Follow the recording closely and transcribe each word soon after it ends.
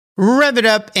Rev it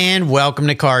up and welcome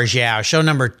to Cars Yeah, show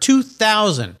number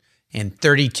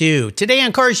 2032. Today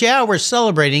on Cars Yeah, we're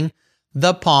celebrating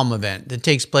the Palm event that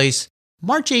takes place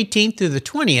March 18th through the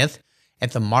 20th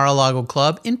at the Mar-a-Lago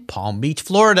Club in Palm Beach,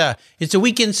 Florida. It's a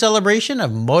weekend celebration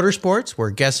of motorsports where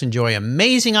guests enjoy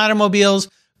amazing automobiles,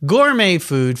 gourmet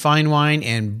food, fine wine,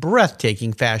 and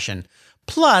breathtaking fashion,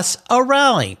 plus a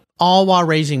rally, all while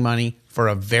raising money for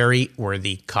a very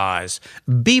worthy cause.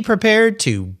 Be prepared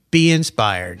to be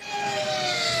inspired.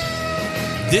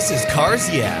 This is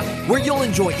Cars Yeah, where you'll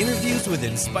enjoy interviews with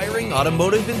inspiring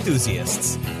automotive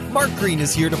enthusiasts. Mark Green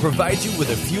is here to provide you with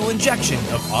a fuel injection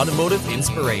of automotive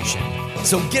inspiration.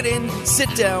 So get in,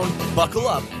 sit down, buckle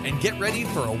up, and get ready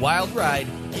for a wild ride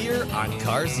here on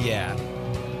Cars Yeah.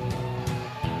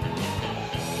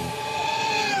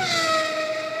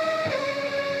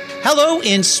 Hello,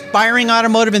 inspiring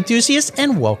automotive enthusiasts,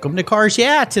 and welcome to Cars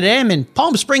Yeah. Today I'm in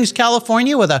Palm Springs,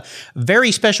 California with a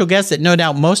very special guest that no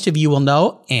doubt most of you will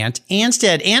know, Ant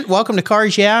Anstead. Ant, welcome to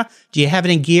Cars Yeah. Do you have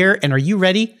it in gear, and are you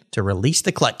ready to release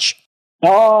the clutch?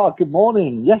 Oh, good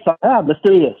morning. Yes, I am. Let's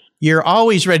do this. You're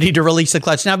always ready to release the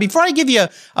clutch. Now, before I give you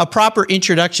a proper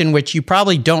introduction, which you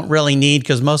probably don't really need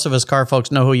because most of us car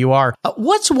folks know who you are,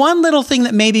 what's one little thing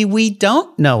that maybe we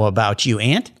don't know about you,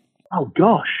 Ant? Oh,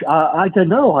 gosh. I don't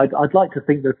know. I'd like to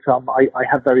think that I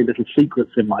have very little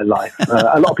secrets in my life.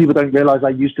 A lot of people don't realize I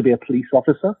used to be a police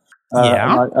officer.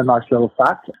 Yeah. A nice little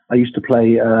fact. I used to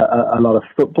play a lot of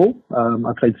football.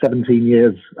 I played 17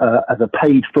 years as a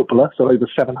paid footballer, so over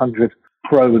 700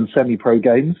 pro and semi-pro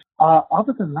games.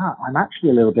 Other than that, I'm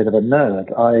actually a little bit of a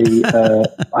nerd.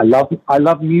 I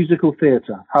love musical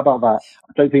theatre. How about that?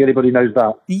 I don't think anybody knows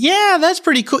that. Yeah, that's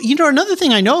pretty cool. You know, another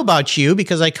thing I know about you,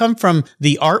 because I come from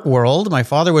the art world, my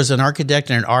father was an architect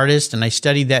and an artist, and I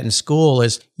studied that in school,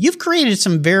 is you've created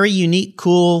some very unique,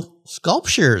 cool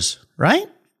sculptures, right?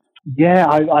 Yeah,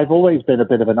 I've always been a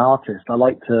bit of an artist. I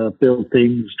like to build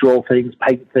things, draw things,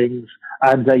 paint things.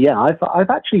 And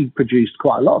I've actually produced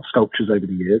quite a lot of sculptures over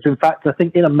the years. In fact, I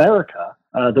think in America,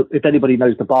 if anybody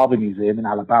knows the Barber Museum in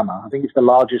Alabama, I think it's the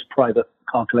largest private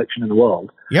car collection in the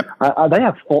world. Yep. They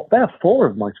have four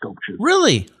of my sculptures.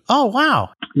 Really? Oh,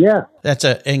 wow. Yeah. That's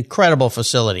an incredible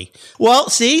facility. Well,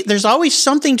 see, there's always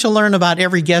something to learn about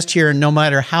every guest here, no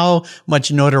matter how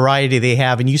much notoriety they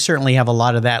have, and you certainly have a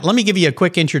lot of that. Let me give you a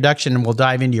quick introduction, and we'll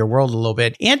dive into your world a little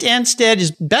bit. Ant Anstead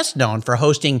is best known for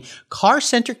hosting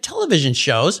car-centric television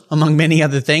shows, among many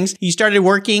other things. He started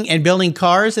working and building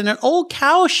cars in an old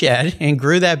cow shed and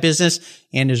grew that business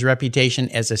and his reputation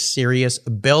as a serious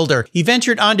builder. He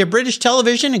ventured onto British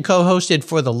television and co-hosted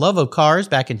For the Love of Cars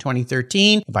back in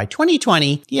 2013. By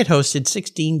 2020, he had hosted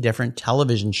 16 different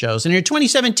television shows. And in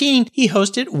 2017, he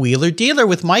hosted Wheeler Dealer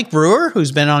with Mike Brewer,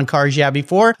 who's been on Cars Yeah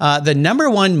before, the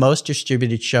 #1 most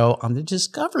distributed show on the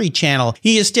Discovery Channel.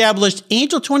 He established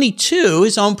Angel 22,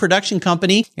 his own production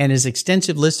company, and his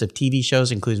extensive list of TV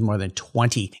shows includes more than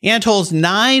 20. Ant holds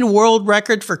 9 world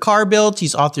records for car builds.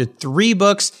 He's authored 3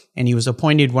 books, and he was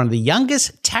appointed one of the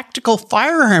youngest tactical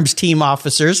firearms team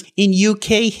officers in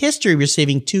UK history,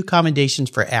 receiving 2 commendations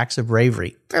for acts of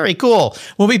bravery. Very cool.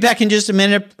 We'll be back in just a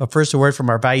minute, but first a word from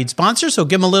our valued sponsor, so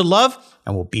give them a little love,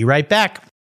 and we'll be right back.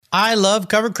 I love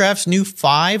Covercraft's new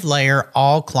 5-layer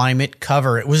all-climate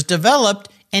cover. It was developed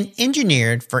and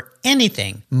engineered for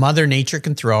anything Mother Nature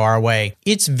can throw our way.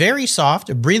 It's very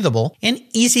soft, breathable, and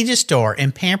easy to store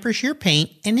and pampers your paint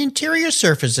and interior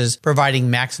surfaces, providing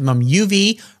maximum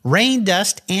UV, rain,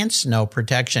 dust, and snow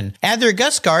protection. Add their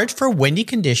gust guards for windy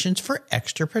conditions for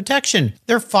extra protection.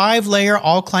 Their 5-layer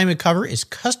all-climate cover is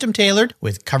custom-tailored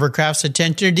with Covercraft's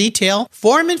attention to detail,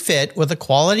 form and fit with a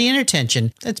quality and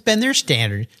attention that's been their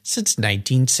standard since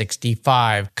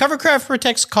 1965. Covercraft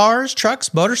protects cars,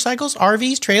 trucks, motorcycles,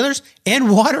 RVs, trailers,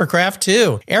 and watercraft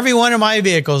too. Every one of my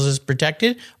vehicles is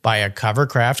protected by a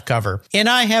Covercraft cover. And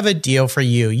I have a deal for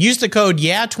you. Use the code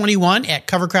YEAH21 at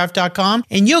covercraft.com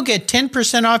and you'll get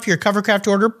 10% off your Covercraft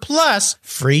order plus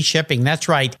free shipping. That's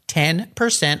right,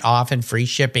 10% off and free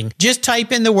shipping. Just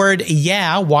type in the word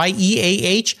YEAH,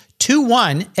 Y-E-A-H,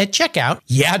 21 at checkout,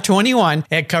 YEAH21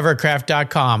 at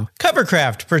covercraft.com.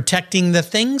 Covercraft, protecting the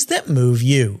things that move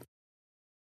you.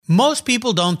 Most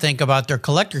people don't think about their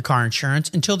collector car insurance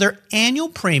until their annual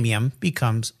premium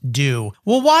becomes due.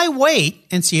 Well, why wait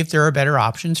and see if there are better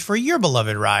options for your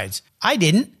beloved rides? I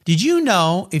didn't. Did you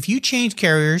know if you change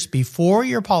carriers before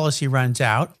your policy runs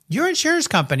out, your insurance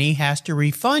company has to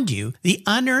refund you the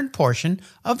unearned portion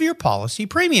of your policy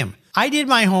premium? I did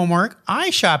my homework, I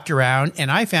shopped around,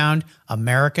 and I found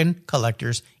American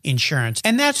Collectors Insurance.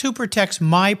 And that's who protects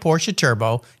my Porsche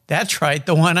Turbo. That's right,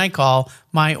 the one I call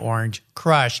my Orange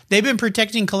Crush. They've been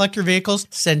protecting collector vehicles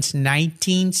since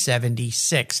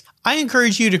 1976. I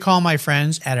encourage you to call my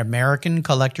friends at American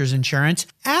Collectors Insurance.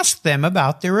 Ask them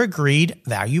about their agreed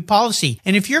value policy.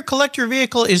 And if your collector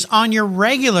vehicle is on your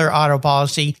regular auto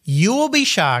policy, you will be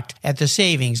shocked at the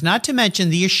savings, not to mention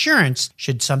the assurance,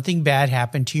 should something bad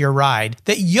happen to your ride,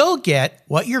 that you'll get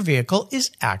what your vehicle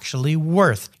is actually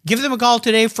worth. Give them a call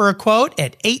today for a quote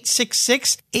at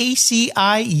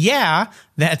 866-ACI-YEAH.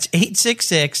 That's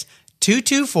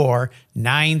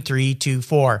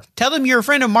 866-224-9324. Tell them you're a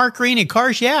friend of Mark Green at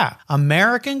Cars Yeah!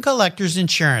 American Collectors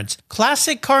Insurance.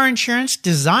 Classic car insurance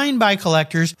designed by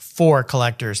collectors for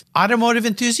collectors. Automotive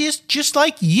enthusiasts just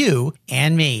like you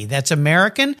and me. That's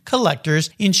American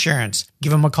Collectors Insurance.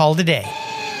 Give them a call today.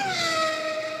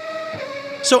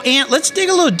 So, Ant, let's dig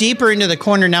a little deeper into the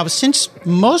corner now. Since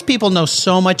most people know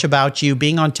so much about you,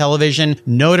 being on television,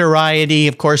 notoriety,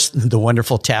 of course, the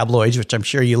wonderful tabloids, which I'm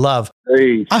sure you love.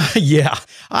 Hey. Yeah.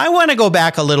 I want to go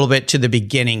back a little bit to the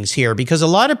beginnings here, because a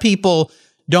lot of people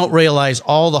don't realize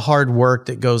all the hard work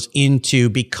that goes into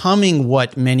becoming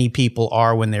what many people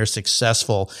are when they're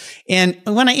successful. And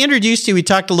when I introduced you, we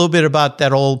talked a little bit about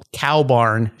that old cow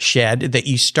barn shed that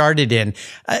you started in.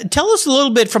 Tell us a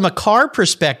little bit from a car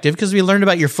perspective, because we learned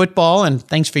about your football, and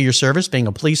thanks for your service being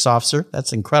a police officer.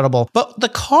 That's incredible. But the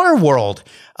car world,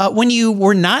 when you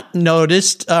were not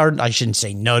noticed, or I shouldn't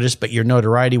say noticed, but your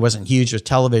notoriety wasn't huge with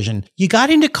television, you got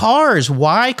into cars.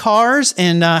 Why cars?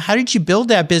 And how did you build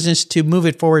that business to move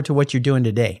it forward to what you're doing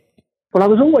today? Well, I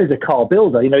was always a car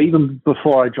builder, even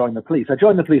before I joined the police. I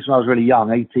joined the police when I was really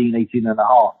young, 18 and a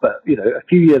half. But, a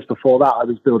few years before that, I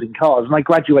was building cars. And I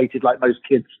graduated like most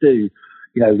kids do,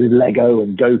 with Lego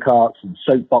and go-karts and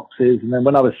soap boxes. And then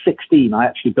when I was 16, I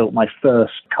actually built my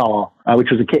first car,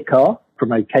 which was a kit car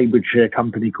from a Cambridgeshire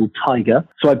company called Tiger.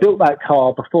 So I built that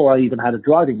car before I even had a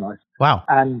driving license. Wow.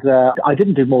 And I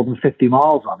didn't do more than 50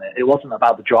 miles on it. It wasn't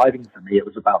about the driving for me. It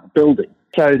was about the building.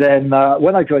 So then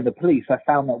when I joined the police, I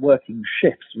found that working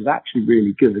shifts was actually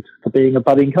really good for being a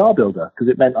budding car builder, because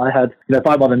it meant I had, if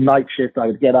I'm on a night shift, I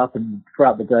would get up and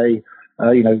throughout the day,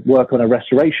 work on a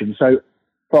restoration. So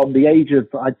from the age of,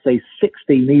 I'd say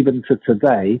 16, even to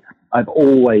today, I've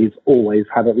always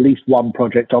had at least one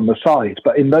project on the side.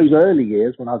 But in those early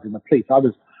years when I was in the police, I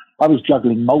was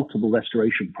juggling multiple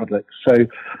restoration projects. So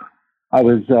I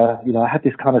was, I had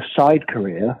this kind of side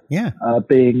career,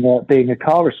 being a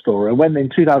car restorer. And when in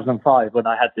 2005, when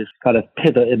I had this kind of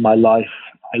pivot in my life,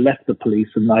 I left the police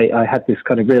and I had this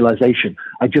kind of realization: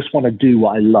 I just want to do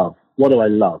what I love. What do I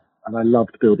love? And I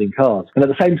loved building cars. And at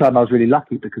the same time, I was really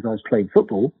lucky because I was playing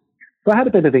football. So I had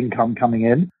a bit of income coming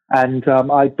in, and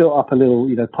I built up a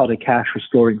little, pot of cash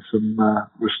restoring some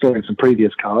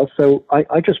previous cars. So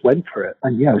I just went for it.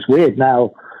 And it's weird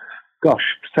now.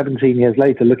 Gosh, 17 years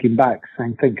later, looking back,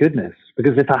 saying thank goodness,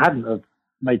 because if I hadn't have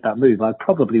made that move, I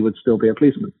probably would still be a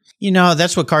policeman.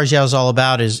 That's what Cars Yeah! is all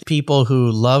about, is people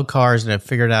who love cars and have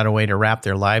figured out a way to wrap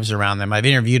their lives around them. I've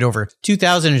interviewed over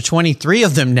 2,023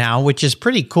 of them now, which is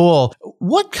pretty cool.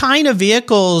 What kind of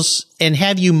vehicles and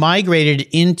have you migrated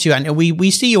into? I know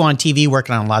we see you on TV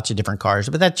working on lots of different cars,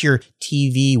 but that's your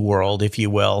TV world, if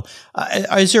you will.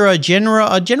 Is there a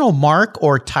general mark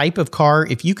or type of car,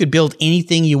 if you could build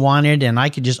anything you wanted and I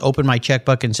could just open my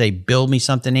checkbook and say, build me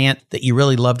something, Ant, that you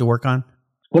really love to work on?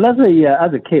 Well, as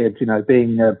a kid,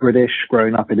 being British,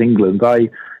 growing up in England, I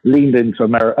leaned into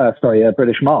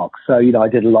British marques. So, I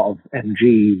did a lot of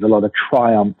MGs, a lot of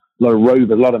Triumph, a lot of Rovers,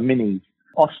 a lot of Minis.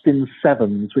 Austin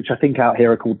 7s, which I think out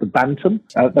here are called the Bantam.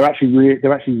 They're actually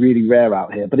really rare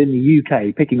out here. But in the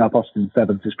UK, picking up Austin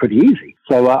 7s is pretty easy.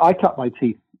 So I cut my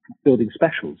teeth building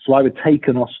specials. So I would take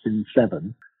an Austin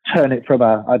 7, turn it from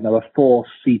a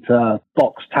 4-seater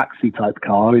box taxi type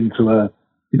car into a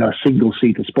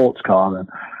single-seater sports car,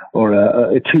 or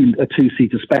a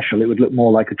two-seater special. It would look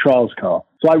more like a trials car.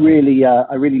 So I really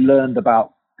learned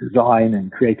about design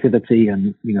and creativity,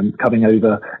 and coming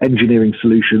over engineering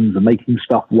solutions and making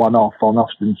stuff one-off on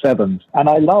Austin 7s. And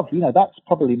I love, that's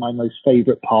probably my most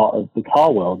favorite part of the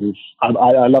car world. Is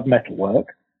I love metalwork,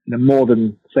 more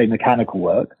than say mechanical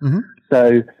work. Mm-hmm.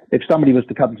 So if somebody was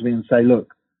to come to me and say,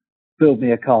 look, build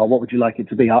me a car, what would you like it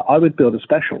to be? I would build a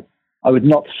special. I would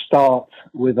not start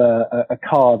with a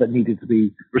car that needed to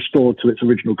be restored to its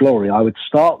original glory. I would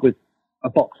start with a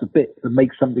box of bits and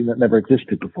make something that never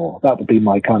existed before. That would be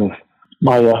my kind of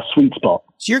my sweet spot.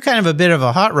 So you're kind of a bit of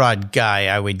a hot rod guy,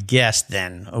 I would guess,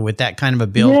 then, with that kind of a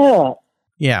build. Yeah.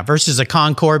 Yeah, versus a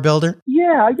Concours builder?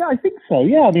 Yeah, I think so.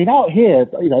 Yeah, I mean, out here,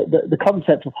 the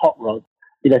concept of hot rod,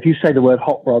 if you say the word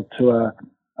hot rod to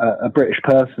a British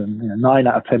person, 9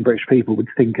 out of 10 British people would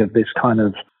think of this kind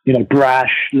of, brash,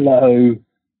 low,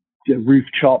 roof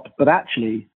chop. But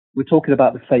actually, we're talking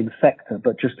about the same sector,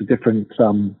 but just a different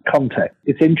context.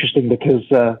 It's interesting because,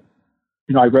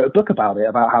 I wrote a book about it,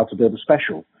 about how to build a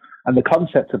special. And the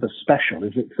concept of a special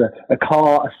is it's a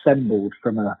car assembled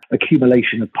from an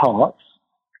accumulation of parts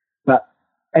that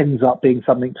ends up being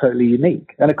something totally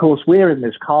unique. And of course, we're in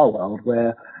this car world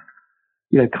where,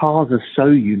 cars are so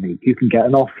unique. You can get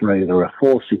an off-roader, a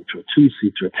 4-seater, a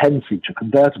 2-seater, a 10-seater, a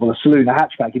convertible, a saloon, a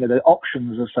hatchback. The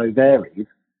options are so varied.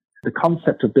 The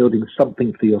concept of building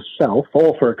something for yourself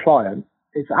or for a client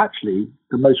is actually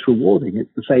the most rewarding.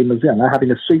 It's the same as having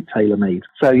a suit tailor-made.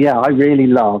 So yeah, I really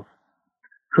love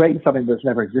creating something that's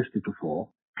never existed before.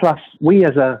 Plus, we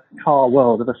as a car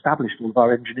world have established all of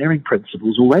our engineering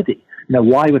principles already.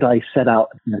 Why would I set out,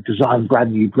 design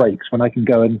brand new brakes when I can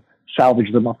go and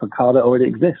salvage them off a car that already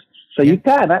exists? So you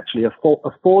can actually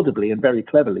affordably and very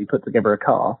cleverly put together a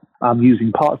car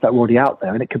using parts that are already out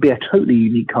there, and it could be a totally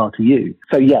unique car to you.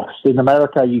 So yes, in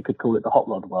America you could call it the hot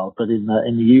rod world, but in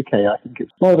the UK I think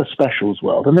it's more the specials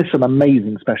world, and there's some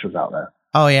amazing specials out there.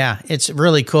 Oh, yeah. It's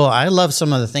really cool. I love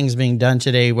some of the things being done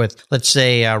today with, let's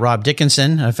say, Rob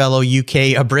Dickinson, a fellow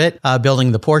UK Brit,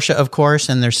 building the Porsche, of course.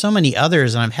 And there's so many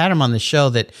others, and I've had him on the show,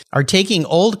 that are taking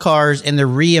old cars and they're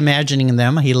reimagining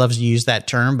them. He loves to use that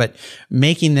term, but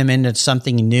making them into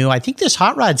something new. I think this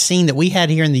hot rod scene that we had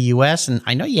here in the US, and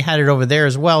I know you had it over there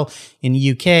as well in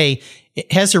the UK,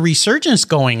 it has a resurgence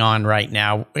going on right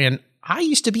now. And I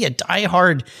used to be a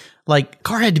diehard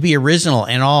car had to be original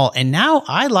and all. And now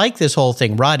I like this whole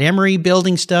thing. Rod Emery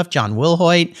building stuff, John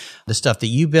Wilhoit, the stuff that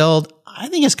you build. I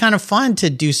think it's kind of fun to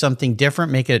do something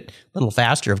different, make it a little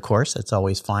faster, of course. That's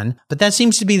always fun. But that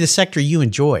seems to be the sector you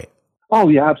enjoy. Oh,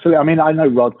 yeah, absolutely. I mean, I know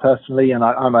Rod personally, and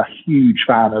I'm a huge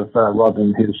fan of Rod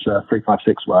and his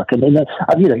 356 work. And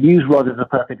use Rod as a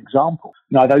perfect example.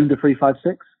 I've owned a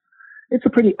 356. It's a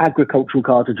pretty agricultural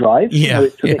car to drive. Yeah,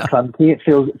 it's a bit clunky. It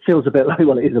feels a bit like,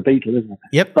 well, it is a Beetle, isn't it?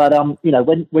 Yep. But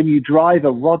when you drive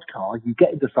a Rod car, you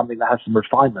get into something that has some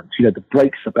refinements. The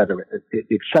brakes are better, the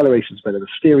acceleration's better, the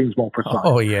steering's more precise.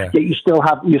 Oh yeah. Yet you still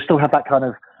have that kind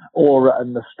of aura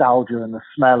and nostalgia and the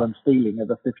smell and feeling of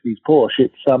a 50s Porsche.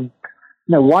 It's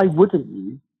why wouldn't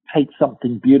you take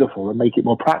something beautiful and make it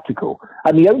more practical?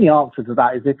 And the only answer to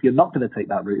that is, if you're not going to take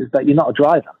that route, is that you're not a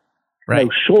driver. Right.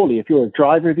 Surely if you're a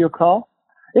driver of your car,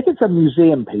 if it's a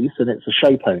museum piece and it's a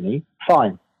show pony,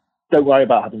 fine. Don't worry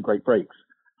about having great brakes.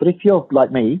 But if you're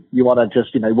like me, you want to just,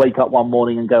 wake up one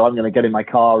morning and go, I'm going to get in my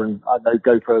car and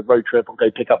go for a road trip or go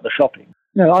pick up the shopping.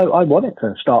 I want it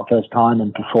to start first time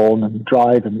and perform and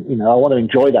drive, and, I want to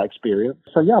enjoy that experience.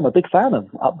 So yeah, I'm a big fan of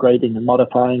upgrading and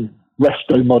modifying,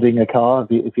 resto-modding a car,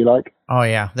 if you like. Oh,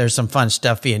 yeah. There's some fun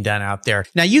stuff being done out there.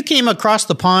 Now, you came across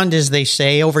the pond, as they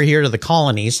say, over here to the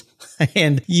colonies,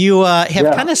 and you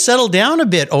have kind of settled down a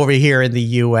bit over here in the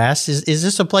U.S. Is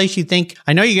this a place you think,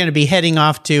 I know you're going to be heading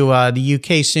off to the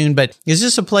UK soon, but is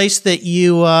this a place that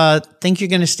you think you're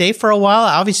going to stay for a while?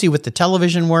 Obviously, with the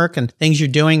television work and things you're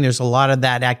doing, there's a lot of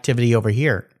that activity over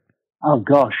here. Oh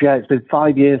gosh, yeah, it's been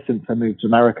 5 years since I moved to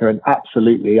America, and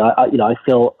absolutely, I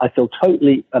feel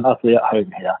totally and utterly at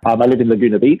home here. I live in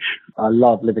Laguna Beach. I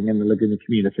love living in the Laguna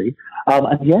community, and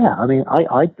yeah, I mean,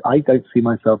 I don't see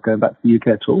myself going back to the UK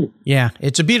at all. Yeah,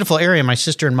 it's a beautiful area. My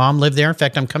sister and mom live there. In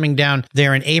fact, I'm coming down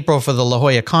there in April for the La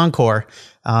Jolla Concours,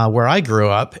 where I grew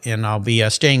up, and I'll be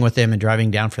staying with them and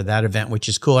driving down for that event, which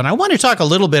is cool. And I want to talk a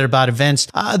little bit about events.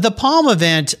 The Palm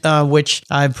event, which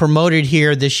I've promoted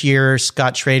here this year,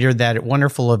 Scott Schrader, that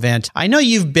wonderful event. I know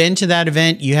you've been to that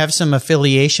event. You have some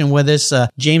affiliation with us.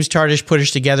 James Tardish put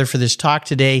us together for this talk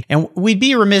today, and we'd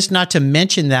be remiss not to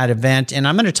mention that event. And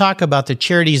I'm going to talk about the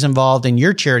charities involved and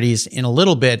your charities in a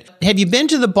little bit. Have you been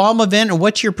to the Palm event, and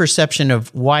what's your perception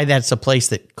of why that's a place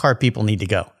that car people need to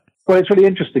go? Well, it's really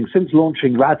interesting. Since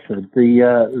launching Radford,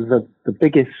 the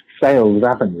biggest sales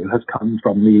avenue has come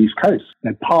from the East Coast.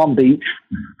 Palm Beach,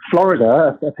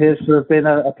 Florida, appears to have been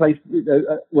a place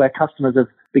where customers have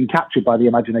been captured by the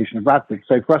imagination of Radford.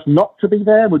 So for us not to be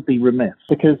there would be remiss,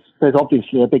 because there's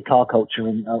obviously a big car culture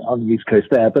on the East Coast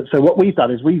there. But so what we've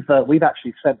done is we've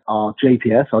actually sent our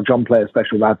JPS, our John Player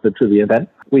Special Radford, to the event.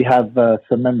 We have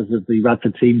some members of the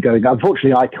Radford team going.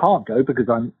 Unfortunately, I can't go because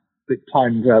I'm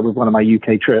timed with one of my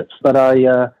UK trips, but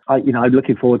I'm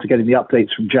looking forward to getting the updates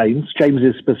from James. James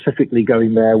is specifically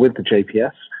going there with the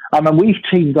JPS. And we've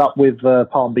teamed up with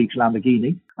Palm Beach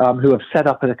Lamborghini, who have set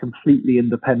up a completely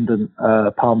independent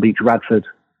Palm Beach Radford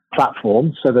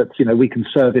platform so that, we can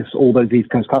service all those East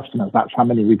Coast customers. That's how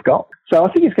many we've got. So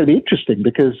I think it's going to be interesting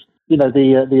because,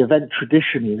 the event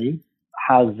traditionally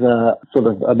has sort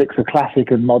of a mix of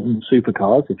classic and modern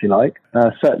supercars, if you like.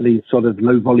 Certainly sort of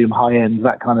low volume, high end,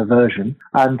 that kind of version.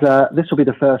 And this will be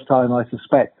the first time, I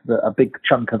suspect, that a big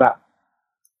chunk of that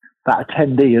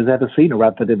attendee has ever seen a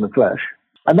Radford in the flesh.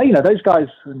 And they, those guys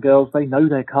and girls, they know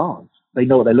their cars. They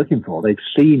know what they're looking for. They've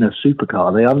seen a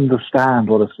supercar. They understand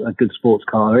what a good sports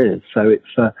car is. So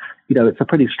it's, it's a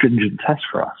pretty stringent test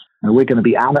for us. And we're going to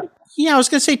be at it. Yeah, I was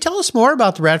going to say, tell us more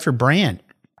about the Radford brand.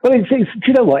 Well, do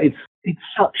you know what? It's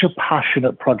such a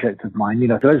passionate project of mine.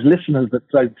 For those listeners that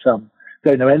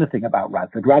don't know anything about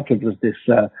Radford, Radford was this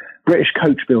British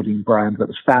coach building brand that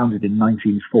was founded in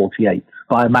 1948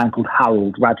 by a man called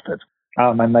Harold Radford.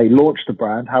 And they launched the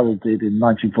brand, Harold did, in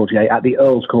 1948 at the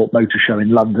Earl's Court Motor Show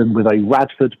in London with a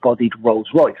Radford-bodied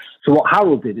Rolls-Royce. So what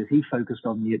Harold did is he focused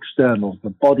on the externals, the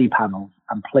body panels,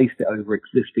 and placed it over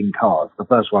existing cars, the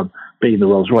first one being the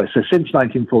Rolls-Royce. So since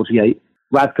 1948,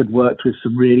 Radford worked with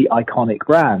some really iconic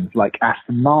brands like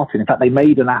Aston Martin. In fact, they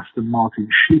made an Aston Martin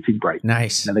shooting brake.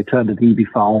 Nice. They turned a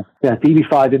DB5. Yeah,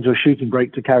 DB5 into a shooting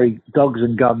brake to carry dogs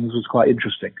and guns was quite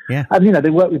interesting. Yeah. And, they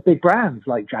worked with big brands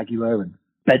like Jaguar and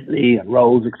Bentley and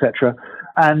Rolls, etc.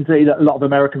 And a lot of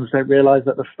Americans don't realize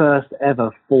that the first ever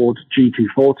Ford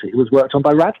GT40 was worked on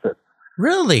by Radford.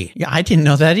 Really? Yeah, I didn't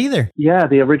know that either. Yeah,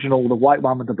 the original, the white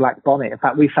one with the black bonnet. In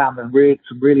fact, we found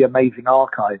some really amazing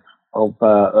archives of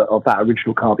that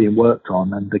original car being worked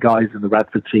on, and the guys in the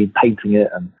Radford team painting it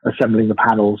and assembling the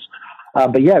panels.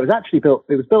 But yeah, it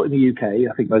was built in the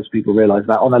UK. I think most people realize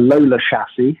that, on a Lola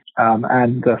chassis,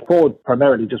 and Ford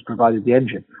primarily just provided the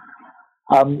engine.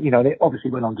 And it obviously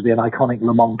went on to be an iconic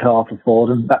Le Mans car for Ford,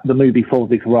 and the movie Ford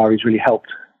v Ferraris really helped,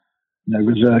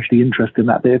 resurge the interest in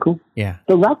that vehicle. Yeah.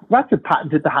 So Radford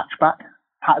patented the hatchback,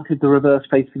 patented the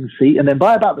reverse-facing seat, and then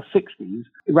by about the 60s,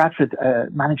 Radford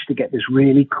managed to get this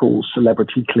really cool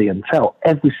celebrity clientele.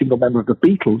 Every single member of the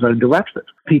Beatles owned a Radford.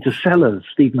 Peter Sellers,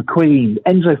 Steve McQueen,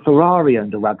 Enzo Ferrari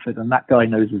owned a Radford, and that guy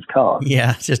knows his cars.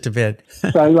 Yeah, just a bit.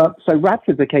 So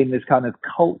Radford became this kind of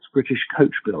cult British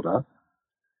coach builder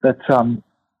that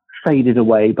faded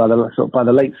away by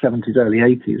the late 70s, early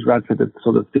 80s. Radford had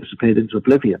sort of disappeared into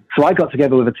oblivion. So I got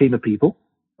together with a team of people,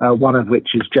 one of which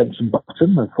is Jenson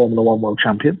Button, a Formula One world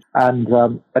champion, and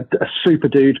a super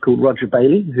dude called Roger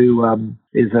Bailey, who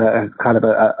is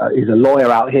he's a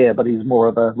lawyer out here, but he's more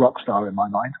of a rock star in my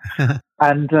mind.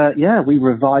 And we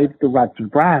revived the Radford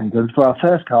brand. And for our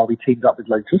first car, we teamed up with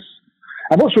Lotus.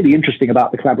 And what's really interesting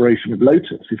about the collaboration with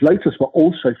Lotus is Lotus were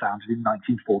also founded in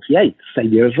 1948,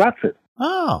 same year as Radford.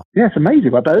 Oh. Yeah, it's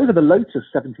amazing. But over the Lotus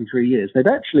 73 years, they'd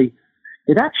actually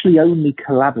only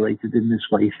collaborated in this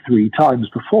way 3 times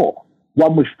before.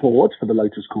 One with Ford for the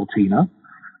Lotus Cortina,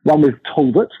 one with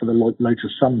Talbot for the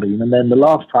Lotus Sunbeam, and then the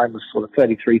last time was sort of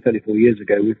 34 years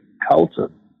ago with Carlton,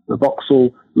 the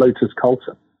Vauxhall Lotus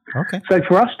Carlton. Okay. So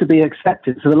for us to be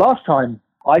accepted, so the last time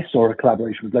I saw a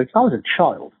collaboration with Lotus, I was a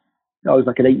child. I was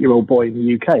like an 8-year-old boy in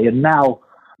the UK, and now,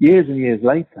 years and years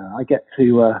later, I get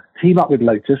to team up with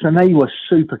Lotus, and they were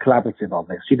super collaborative on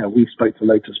this. We spoke to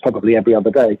Lotus probably every other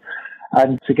day,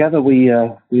 and together we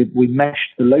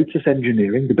meshed the Lotus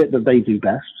engineering, the bit that they do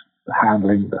best, the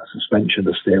handling, the suspension,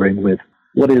 the steering, with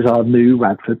what is our new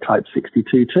Radford Type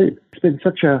 62 too. It's been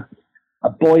such a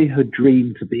boyhood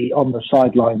dream to be on the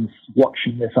sidelines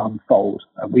watching this unfold,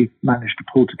 and we've managed to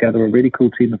pull together a really cool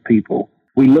team of people.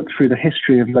 We looked through the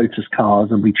history of Lotus cars,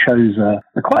 and we chose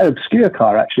a quite obscure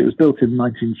car, actually. It was built in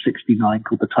 1969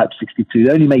 called the Type 62.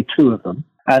 They only made 2 of them.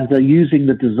 And using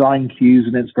the design cues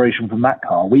and inspiration from that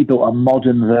car, we built a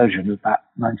modern version of that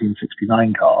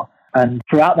 1969 car. And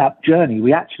throughout that journey,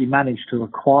 we actually managed to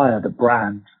acquire the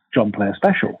brand John Player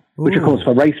Special, which, of course,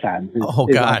 for race fans is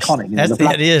iconic.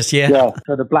 It is, yeah. Yeah.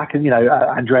 So the black and,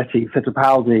 Andretti,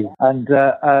 Fittipaldi, and,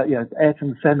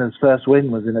 Ayrton Senna's first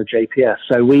win was in a JPS.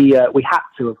 So we had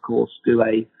to, of course, do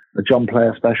a John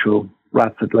Player Special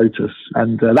Radford Lotus.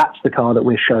 And that's the car that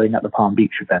we're showing at the Palm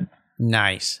Beach event.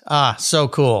 Nice. So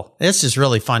cool. This is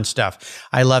really fun stuff.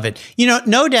 I love it.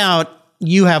 No doubt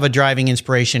you have a driving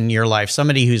inspiration in your life,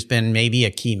 somebody who's been maybe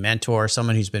a key mentor,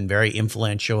 someone who's been very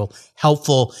influential,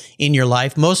 helpful in your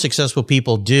life. Most successful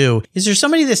people do. Is there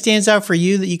somebody that stands out for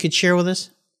you that you could share with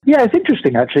us? Yeah, it's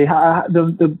interesting, actually.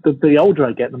 The older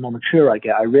I get, the more mature I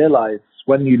get, I realize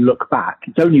when you look back,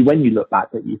 it's only when you look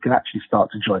back that you can actually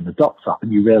start to join the dots up,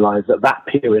 and you realize that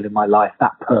period in my life,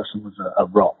 that person was a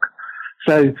rock.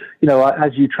 So,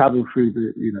 as you travel through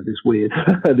this weird,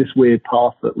 this weird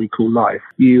path that we call life,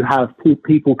 you have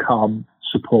people come,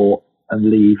 support and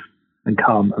leave, and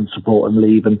come and support and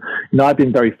leave. And, I've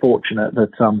been very fortunate that,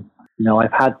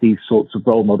 I've had these sorts of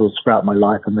role models throughout my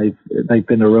life, and they've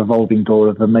been a revolving door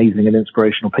of amazing and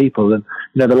inspirational people. And,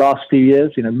 the last few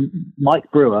years,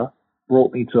 Mike Brewer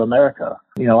brought me to America.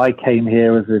 I came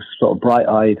here as this sort of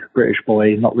bright-eyed British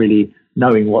boy, not really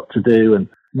knowing what to do. And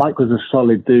Mike was a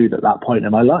solid dude at that point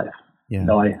in my life. Yeah.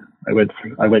 I went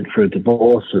through a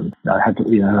divorce, and I had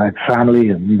family,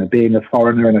 and being a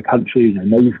foreigner in a country,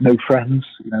 no friends.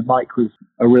 Mike was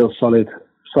a real solid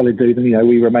dude, and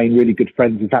we remain really good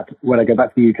friends. In fact, when I go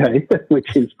back to the UK,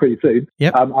 which is pretty soon,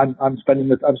 yep. I'm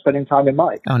spending time in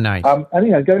Mike. Oh, nice. And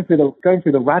going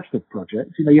through the Radford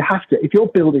project, you have to, if you're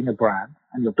building a brand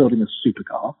and you're building a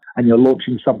supercar and you're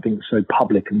launching something so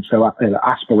public and so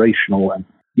aspirational, and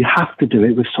you have to do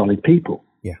it with solid people.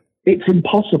 Yeah, it's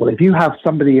impossible if you have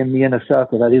somebody in the inner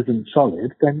circle that isn't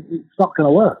solid. Then it's not going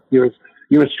to work. You're as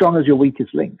strong as your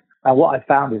weakest link. And what I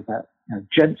found is that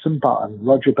Jensen Button,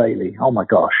 Roger Bailey, oh my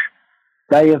gosh,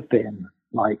 they have been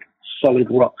like solid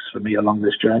rocks for me along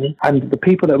this journey. And the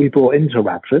people that we brought into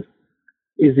Radford,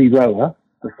 Izzy Rower,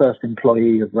 the first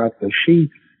employee of Radford, she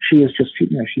is just,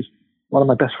 she's one of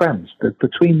my best friends.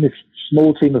 Between this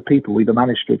small team of people, we've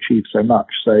managed to achieve so much.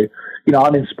 So,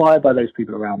 I'm inspired by those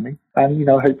people around me, and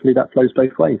hopefully that flows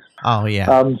both ways. Oh yeah.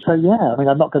 So yeah,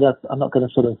 I'm not gonna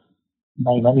sort of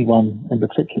name anyone in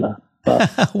particular.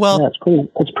 But, well, yeah,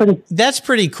 it's pretty. That's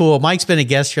pretty cool. Mike's been a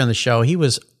guest here on the show. He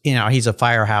was, he's a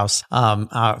firehouse,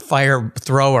 fire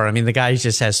thrower. I mean, the guy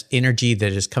just has energy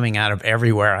that is coming out of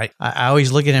everywhere. I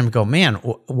always look at him and go, man,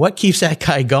 what keeps that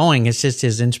guy going? It's just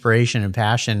his inspiration and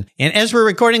passion. And as we're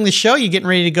recording the show, you're getting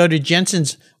ready to go to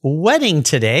Jensen's wedding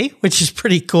today, which is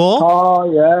pretty cool.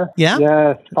 Oh, yeah. Yeah?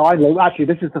 Yeah, finally. Actually,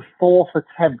 this is the fourth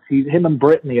attempt. Him and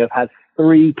Brittany have had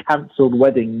 3 cancelled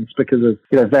weddings because of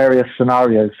various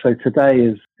scenarios. So today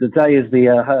is the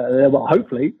well,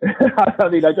 hopefully. I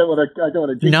mean, I don't want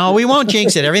to jinx No, we won't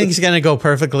jinx it. Everything's going to go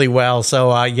perfectly well.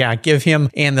 So yeah, give him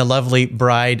and the lovely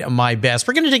bride my best.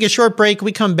 We're going to take a short break.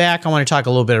 We come back. I want to talk a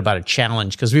little bit about a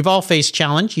challenge, because we've all faced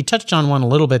challenge. You touched on one a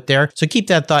little bit there. So keep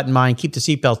that thought in mind. Keep the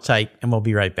seatbelt tight, and we'll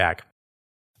be right back.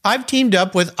 I've teamed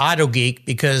up with AutoGeek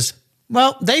because,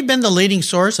 well, they've been the leading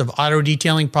source of auto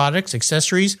detailing products,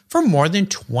 accessories for more than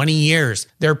 20 years.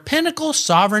 Their Pinnacle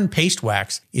Sovereign Paste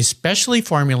Wax is specially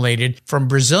formulated from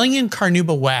Brazilian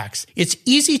carnauba wax. It's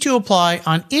easy to apply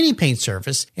on any paint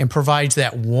surface and provides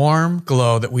that warm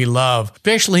glow that we love,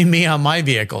 especially me on my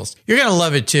vehicles. You're going to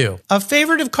love it too. A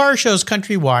favorite of car shows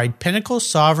countrywide, Pinnacle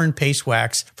Sovereign Paste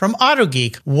Wax from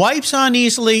AutoGeek wipes on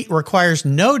easily, requires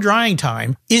no drying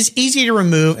time, is easy to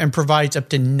remove, and provides up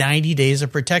to 90 days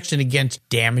of protection against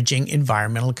damaging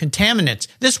environmental contaminants.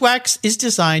 This wax is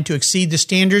designed to exceed the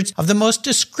standards of the most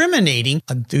discriminating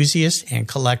enthusiasts and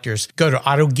collectors. Go to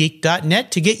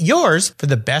autogeek.net to get yours for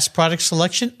the best product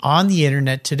selection on the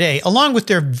internet today, along with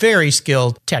their very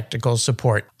skilled technical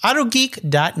support.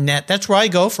 Autogeek.net. That's where I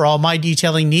go for all my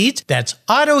detailing needs. That's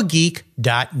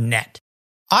autogeek.net.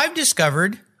 I've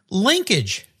discovered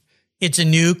Linkage. It's a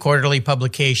new quarterly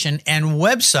publication and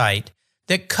website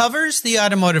that covers the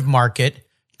automotive market,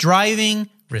 driving,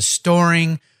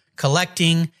 restoring,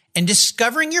 collecting, and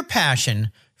discovering your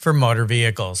passion for motor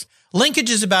vehicles. Linkage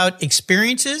is about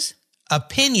experiences,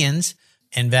 opinions,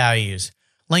 and values.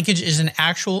 Linkage is an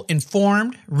actual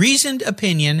informed, reasoned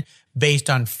opinion based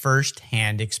on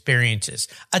first-hand experiences.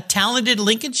 A talented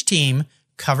Linkage team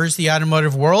covers the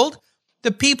automotive world,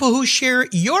 the people who share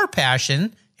your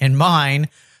passion and mine,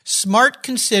 smart,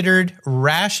 considered,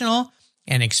 rational,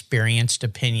 and experienced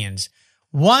opinions.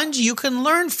 Ones you can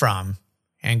learn from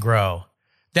and grow.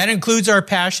 That includes our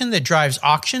passion that drives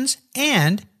auctions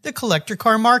and the collector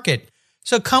car market.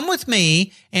 So come with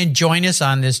me and join us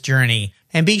on this journey.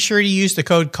 And be sure to use the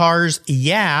code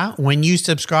CARSYEAH when you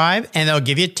subscribe, and they'll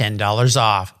give you $10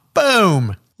 off.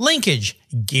 Boom! Linkage,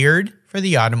 geared for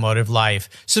the automotive life.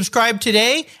 Subscribe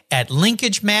today at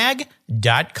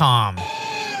linkagemag.com.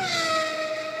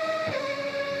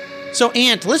 So,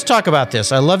 Ant, let's talk about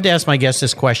this. I love to ask my guests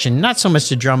this question, not so much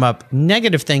to drum up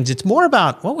negative things. It's more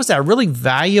about what was that really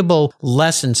valuable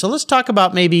lesson. So let's talk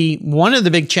about maybe one of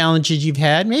the big challenges you've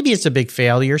had. Maybe it's a big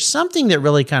failure, something that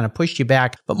really kind of pushed you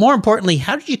back. But more importantly,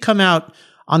 how did you come out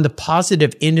on the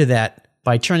positive end of that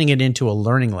by turning it into a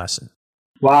learning lesson?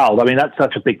 Wow. I mean, that's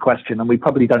such a big question, and we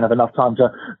probably don't have enough time to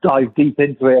dive deep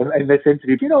into it in this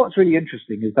interview. Do you know what's really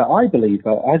interesting is that I believe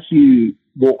that as you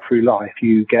walk through life,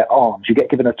 you get armed, you get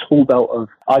given a tool belt of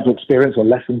either experience or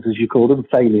lessons, as you call them,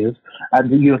 failures,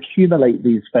 and you accumulate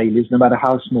these failures, no matter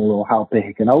how small or how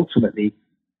big. And ultimately,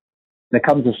 there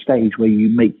comes a stage where you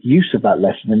make use of that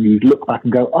lesson and you look back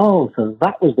and go, oh, so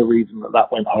that was the reason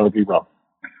that went horribly wrong.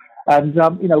 And,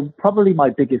 probably my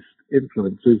biggest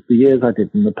influence is the years I did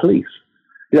in the police.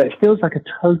 It feels like a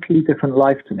totally different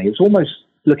life to me. It's almost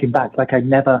looking back like it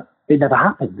never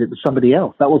happened. It was somebody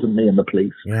else. That wasn't me in the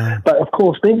police. Yeah. But of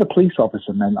course, being a police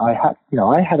officer meant I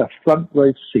had a front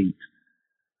row seat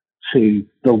to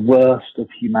the worst of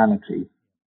humanity.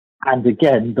 And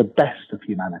again, the best of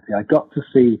humanity. I got to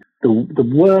see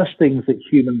the worst things that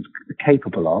humans are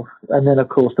capable of, and then, of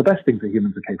course, the best things that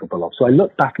humans are capable of. So I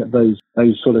look back at those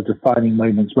sort of defining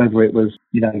moments, whether it was,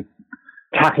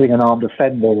 tackling an armed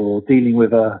offender or dealing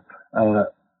with a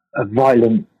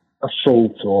violent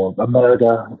assault or a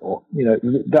murder, or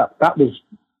that was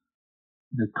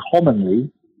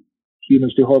commonly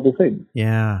humans do horrible things.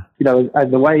 Yeah.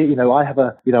 And the way I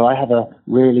have a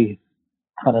really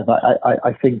kind of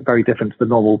I think very different to the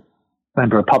normal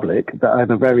member of public, that I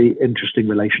have a very interesting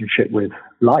relationship with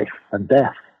life and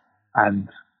death and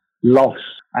loss,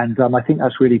 and I think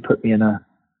that's really put me in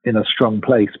a strong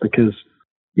place because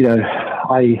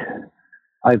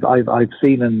I've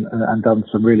seen and done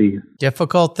some really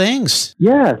difficult things.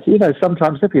 Yes,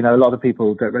 sometimes a lot of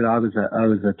people don't realize I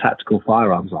was a tactical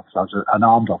firearms officer. I was an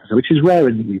armed officer, which is rare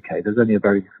in the UK. There's only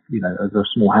there's a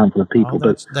small handful of people.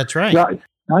 That's right.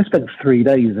 I spent 3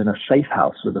 days in a safe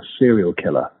house with a serial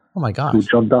killer. Oh my gosh. Called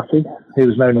John Duffy, who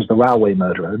was known as the Railway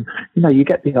Murderer. And, I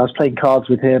was playing cards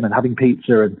with him and having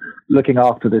pizza and looking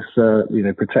after this,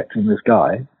 protecting this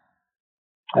guy.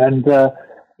 And,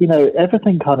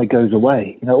 everything kind of goes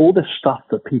away. All this stuff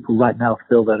that people right now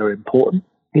feel that are important,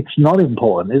 it's not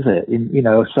important, is it?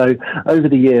 So over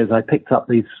the years, I picked up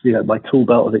these, my tool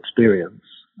belt of experience,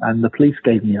 and the police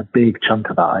gave me a big chunk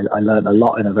of that. I learned a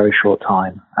lot in a very short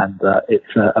time, and it's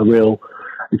a real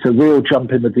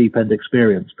jump in the deep end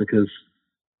experience because,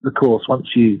 of course, once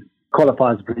you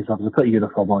qualify as a police officer, put a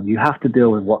uniform on, you have to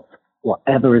deal with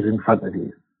whatever is in front of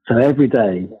you. So every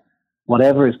day,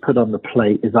 whatever is put on the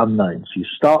plate is unknown. So you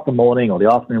start the morning or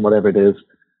the afternoon, whatever it is,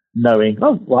 knowing,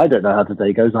 I don't know how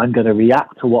today goes. I'm going to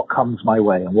react to what comes my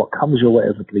way, and what comes your way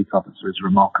as a police officer is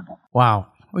remarkable. Wow.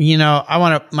 I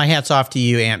want to, my hat's off to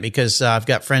you, Ant, because I've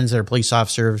got friends that are police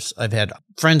officers. I've had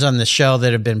friends on the show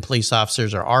that have been police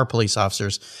officers or are police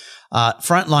officers.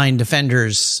 Frontline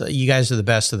defenders, you guys are the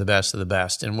best of the best of the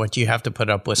best. And what you have to put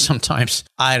up with sometimes,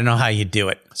 I don't know how you do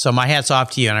it. So my hat's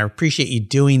off to you. And I appreciate you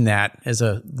doing that as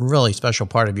a really special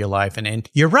part of your life. And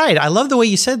you're right. I love the way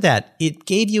you said that. It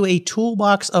gave you a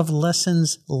toolbox of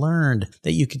lessons learned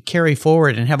that you could carry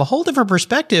forward and have a whole different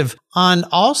perspective on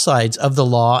all sides of the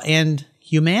law and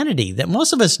humanity that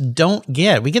most of us don't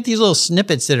get. We get these little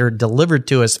snippets that are delivered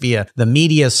to us via the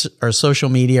media or social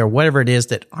media or whatever it is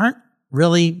that aren't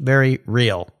really very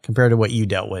real compared to what you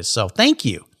dealt with. So thank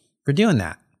you for doing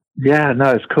that. Yeah,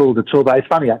 no, it's cool to talk about. It's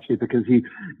funny actually because you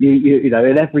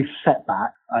in every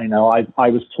setback, I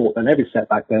was taught that in every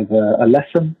setback there's a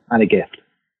lesson and a gift.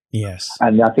 Yes.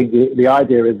 And I think the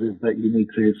idea is that you need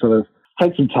to sort of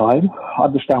take some time,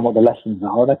 understand what the lessons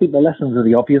are. And I think the lessons are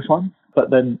the obvious ones, but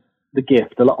then the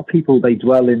gift. A lot of people, they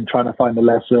dwell in trying to find the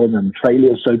lesson and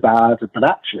failure is so bad. But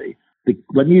actually,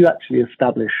 when you actually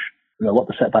establish what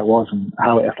the setback was and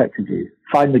how it affected you,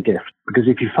 find the gift. Because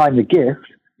if you find the gift,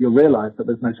 you'll realize that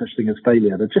there's no such thing as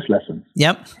failure. They're just lessons.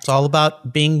 Yep. It's all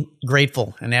about being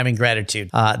grateful and having gratitude.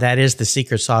 That is the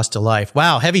secret sauce to life.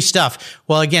 Wow. Heavy stuff.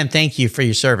 Well, again, thank you for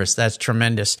your service. That's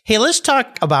tremendous. Hey, let's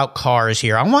talk about cars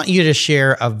here. I want you to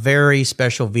share a very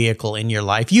special vehicle in your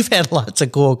life. You've had lots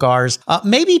of cool cars.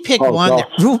 Maybe pick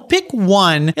pick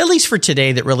one, at least for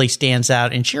today, that really stands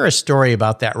out and share a story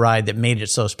about that ride that made it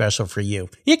so special for you.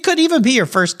 It could even be your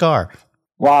first car.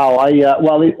 Wow, I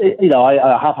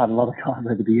have had a lot of cars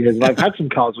over the years, and I've had some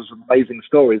cars with some amazing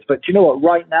stories. But do you know what?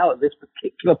 Right now, at this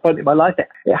particular point in my life, it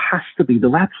has to be the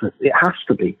Radford. It has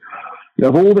to be.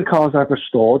 Of all the cars I've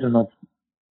restored, and I've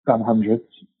done hundreds,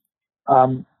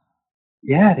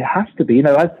 it has to be.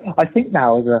 I think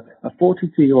now as a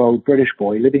 42-year-old British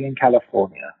boy living in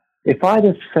California, if I'd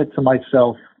have said to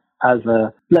myself as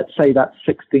let's say that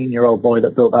 16-year-old boy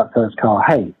that built that first car,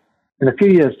 hey, in a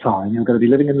few years' time, you're going to be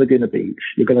living in Laguna Beach.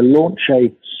 You're going to launch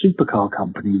a supercar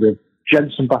company with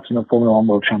Jenson Button, a Formula One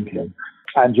world champion,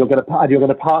 and you're going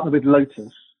to partner with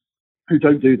Lotus, who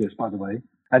don't do this, by the way.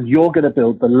 and you're going to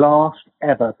build the last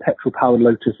ever petrol-powered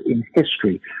Lotus in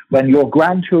history. When your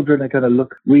grandchildren are going to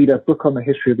read a book on the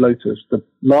history of Lotus, the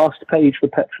last page for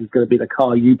petrol is going to be the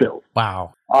car you built.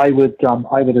 Wow. I would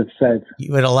have said,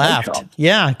 you would have laughed.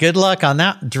 Yeah. Good luck on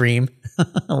that dream.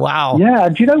 Wow. Yeah.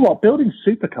 And do you know what? Building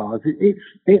supercars,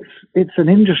 it's an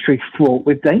industry fraught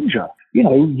with danger.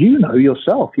 You know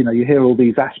yourself, you hear all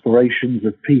these aspirations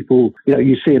of people,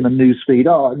 you see in the news feed,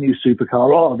 a new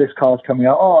supercar, this car's coming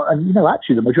out, and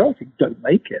actually the majority don't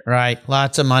make it. Right.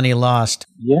 Lots of money lost.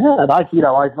 Yeah. And I've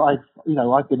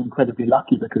been incredibly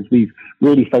lucky because we've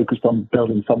really focused on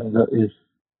building something that is,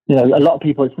 a lot of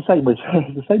people, it's the same with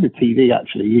TV,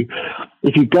 actually.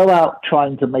 If you go out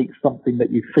trying to make something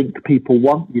that you think people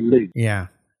want, you lose. Yeah.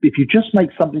 If you just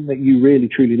make something that you really,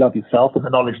 truly love yourself and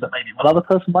the knowledge that maybe one other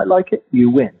person might like it,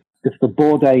 you win. It's the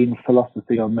Bourdain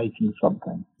philosophy on making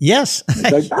something. Yes.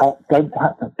 Don't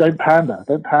pander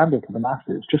to the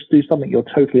masses. Just do something you're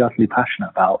totally, utterly passionate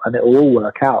about, and it will all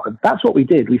work out. And that's what we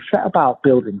did. We set about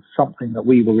building something that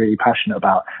we were really passionate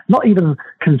about, not even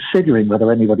considering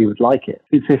whether anybody would like it.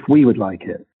 It's if we would like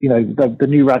it. The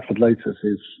new Radford Lotus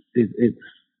it's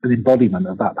an embodiment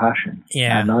of that passion.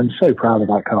 Yeah. And I'm so proud of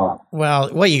that car. Well,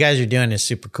 what you guys are doing is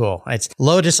super cool. It's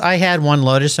Lotus. I had one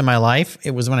Lotus in my life.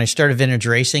 It was when I started vintage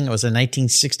racing. It was a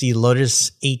 1960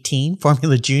 Lotus 18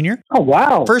 Formula Junior. Oh,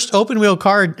 wow. First open wheel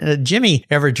car Jimmy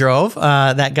ever drove.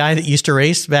 That guy that used to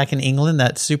race back in England,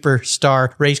 that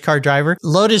superstar race car driver.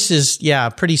 Lotus is,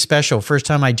 pretty special. First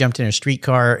time I jumped in a street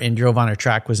car and drove on a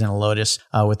track was in a Lotus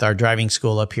with our driving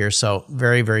school up here. So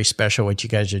very, very special what you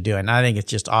guys are doing. I think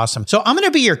it's just awesome. So I'm going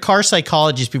to be your car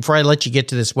psychologist before I let you get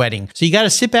to this wedding. So you got to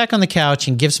sit back on the couch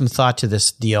and give some thought to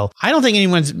this deal. I don't think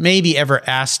anyone's maybe ever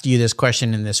asked you this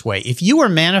question in this way. If you were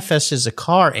manifest as a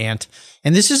car, Ant,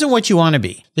 and this isn't what you want to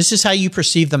be, this is how you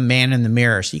perceive the man in the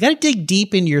mirror. So you got to dig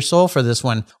deep into your soul for this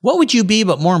one. What would you be,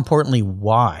 but more importantly,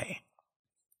 why?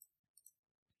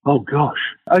 Oh, gosh.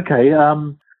 Okay.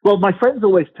 Well, my friends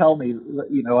always tell me,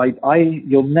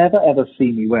 you'll never ever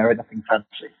see me wear anything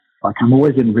fancy. Like I'm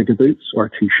always in rigger boots or a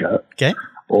t-shirt. Okay.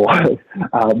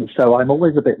 So I'm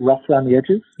always a bit rough around the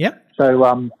edges. Yep. So,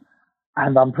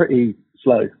 and I'm pretty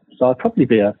slow. So I'd probably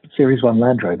be a Series 1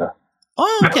 Land Rover.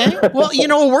 Oh, okay. Well, a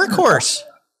workhorse,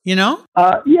 that's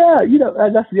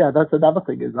another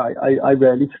thing is I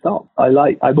rarely stop.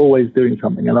 I'm always doing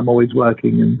something and I'm always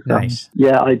working and nice.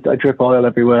 I drip oil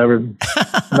everywhere and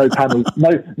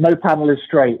no panel is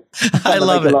straight. I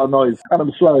love it. A lot of noise and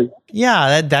I'm slow.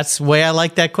 Yeah, that's the way I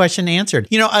like that question answered.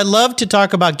 I love to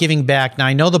talk about giving back. Now,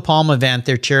 I know the Palm event,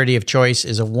 their charity of choice,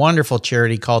 is a wonderful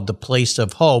charity called The Place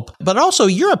of Hope. But also,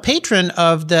 you're a patron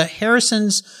of the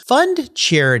Harrison's Fund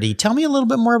charity. Tell me a little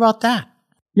bit more about that.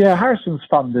 Yeah, Harrison's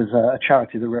Fund is a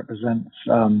charity that represents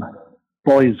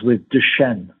boys with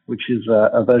Duchenne, which is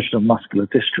a version of muscular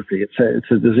dystrophy. It's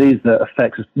a disease that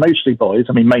affects mostly boys,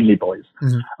 mainly boys.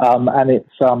 Mm-hmm. And it's,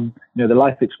 the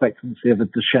life expectancy of a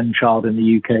Duchenne child in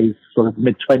the UK is sort of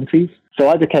mid-20s. So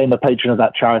I became a patron of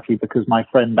that charity because my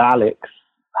friend Alex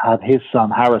had his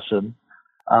son Harrison,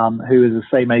 who is the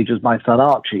same age as my son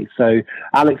Archie. So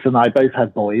Alex and I both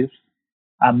had boys.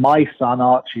 And my son,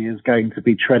 Archie, is going to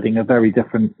be treading a very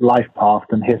different life path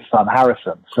than his son,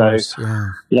 Harrison. So,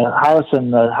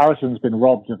 Harrison's been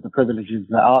robbed of the privileges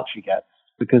that Archie gets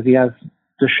because he has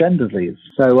Duchenne disease.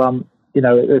 So,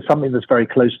 it's something that's very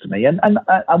close to me. And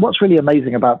what's really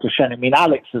amazing about Duchenne,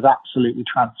 Alex has absolutely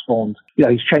transformed.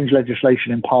 He's changed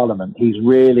legislation in Parliament. He's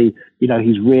really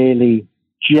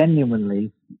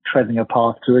genuinely treading a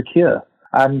path to a cure.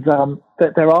 And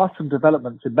there are some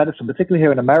developments in medicine, particularly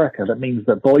here in America, that means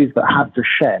that boys that have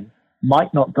Duchenne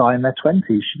might not die in their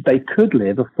 20s. They could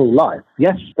live a full life.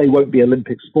 Yes, they won't be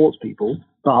Olympic sports people,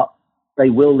 but they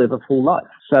will live a full life.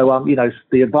 So,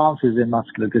 the advances in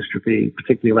muscular dystrophy,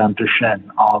 particularly around Duchenne,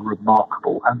 are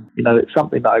remarkable. And, it's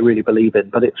something that I really believe in,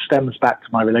 but it stems back to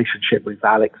my relationship with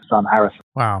Alex's son, Harrison.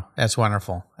 Wow, that's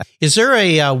wonderful. Is there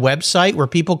a website where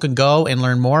people can go and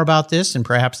learn more about this and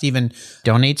perhaps even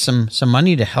donate some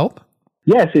money to help?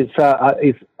 Yes,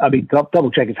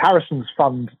 double check. It's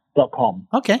harrisonsfund.com.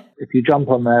 Okay. If you jump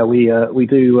on there, we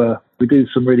do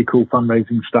some really cool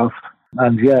fundraising stuff.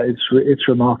 And it's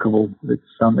remarkable. It's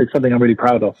something I'm really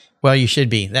proud of. Well, you should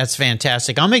be. That's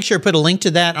fantastic. I'll make sure to put a link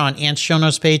to that on Ant's show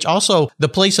notes page. Also, the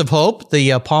Place of Hope,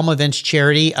 the Palm Events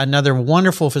charity, another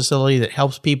wonderful facility that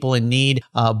helps people in need,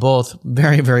 both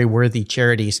very, very worthy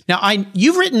charities. Now,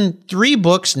 you've written 3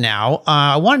 books now.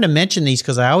 I wanted to mention these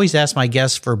because I always ask my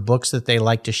guests for books that they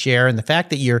like to share. And the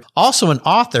fact that you're also an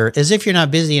author, as if you're not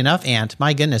busy enough, Ant,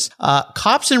 my goodness.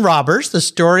 Cops and Robbers, the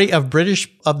story of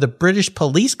the British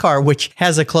police car, which which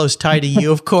has a close tie to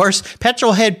you, of course.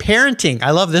 Petrolhead Parenting.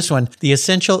 I love this one. The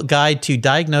Essential Guide to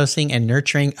Diagnosing and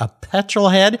Nurturing a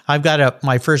Petrolhead. I've got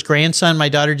my first grandson my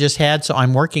daughter just had, so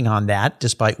I'm working on that,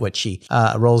 despite what she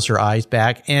rolls her eyes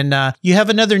back. And you have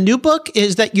another new book.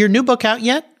 Is that your new book out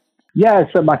yet? Yeah,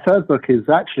 so my third book is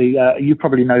actually, you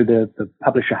probably know the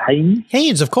publisher Haynes.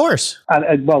 Haynes, of course.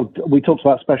 And well, we talked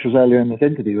about specials earlier in this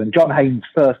interview, and John Haynes'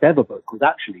 first ever book was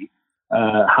actually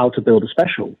How to Build a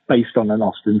Special, based on an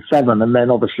Austin 7. And then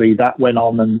obviously that went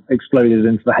on and exploded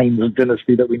into the Haynes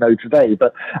dynasty that we know today.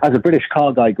 But as a British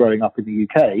car guy growing up in the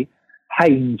UK,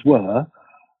 Haynes were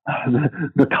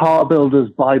the car builder's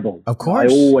Bible. Of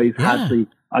course.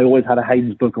 I always had a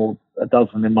Haynes book or a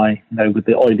dozen in my, with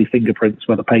the oily fingerprints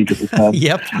where the pages were turned.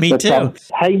 Yep, me too.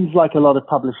 Haynes, like a lot of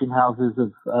publishing houses,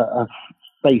 have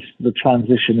faced the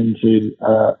transition into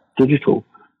digital.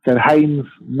 So Haynes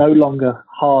no longer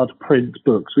hard print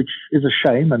books, which is a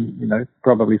shame, and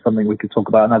probably something we could talk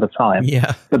about another time.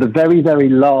 Yeah. But the very, very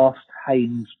last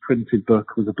Haynes printed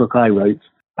book was a book I wrote,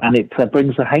 and it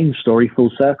brings the Haynes story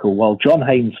full circle. While John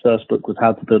Haynes' first book was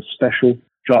How to Build a Special,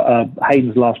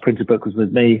 Haynes' last printed book was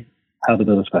with me, How to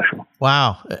Build a Special.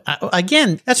 Wow.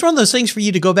 Again, that's one of those things for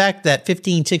you to go back to that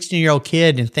 15, 16-year-old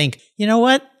kid and think, you know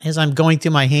what? As I'm going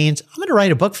through my Haynes, I'm going to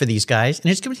write a book for these guys,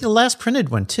 and it's going to be the last printed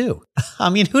one, too. I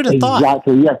mean, who'd have thought?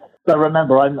 Exactly, yes. But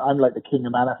remember, I'm like the king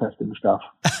of manifesting stuff.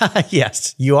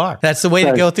 Yes, you are. That's the way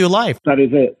to go through life. That is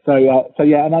it. So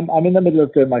yeah, and I'm in the middle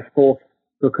of doing my fourth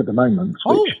book at the moment,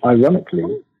 which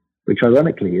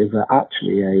ironically is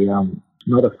actually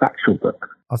not a factual book.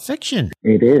 A fiction.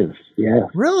 It is, yeah.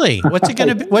 Really? What's it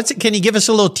going to be? Can you give us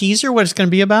a little teaser what it's going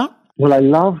to be about? Well, I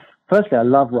love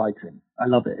writing. I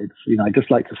love it. It's, I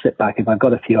just like to sit back if I've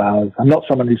got a few hours. I'm not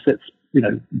someone who sits,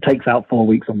 takes out 4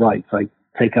 weeks and writes. I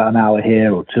take out an hour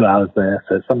here or 2 hours there.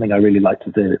 So it's something I really like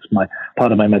to do. It's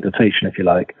part of my meditation, if you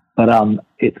like. But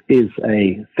it is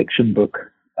a fiction book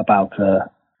about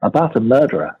a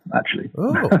murderer, actually.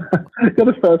 Oh. You're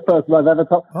the first person I've ever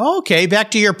talked. Okay,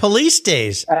 back to your police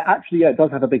days. Actually, yeah, it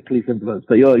does have a big police influence,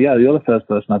 but you're the first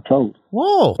person I've told.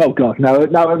 Whoa. Oh, God, now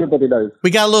everybody knows. We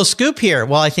got a little scoop here.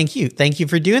 Well, thank you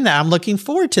for doing that. I'm looking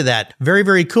forward to that. Very,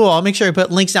 very cool. I'll make sure I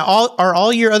put links now. Are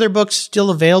all your other books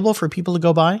still available for people to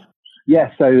go buy?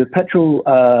 Yeah, so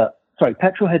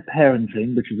Petrolhead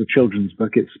Parenting, which is a children's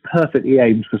book. It's perfectly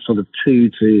aimed for sort of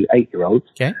 2 to 8-year-olds.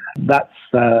 Okay. That's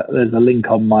there's a link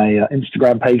on my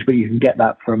Instagram page, but you can get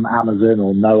that from Amazon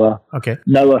or Noah. Okay.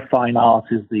 Noah Fine Art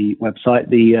is the website.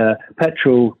 The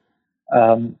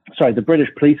the British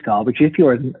Police Car, which if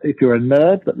you're a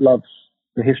nerd that loves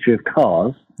the history of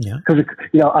cars, because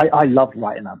I loved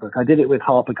writing that book. I did it with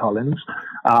HarperCollins.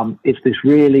 It's this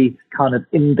really kind of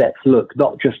in-depth look,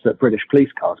 not just at British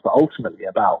police cars, but ultimately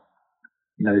about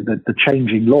the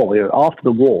changing law. After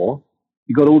the war,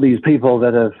 you got all these people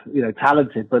that are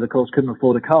talented, but of course couldn't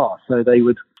afford a car, so they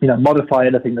would modify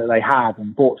anything that they had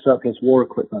and bought surplus war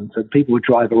equipment, and people would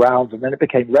drive around, and then it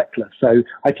became reckless. So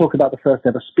I talk about the first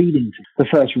ever speeding, the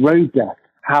first road death.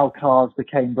 How cars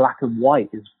became black and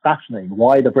white is fascinating.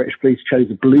 Why the British police chose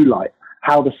a blue light.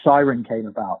 How the siren came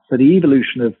about. So the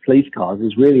evolution of police cars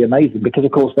is really amazing because, of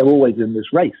course, they're always in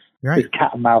this race, this cat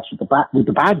and mouse with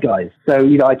the bad guys. So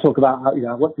I talk about how,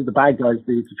 what did the bad guys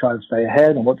do to try and stay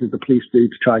ahead, and what did the police do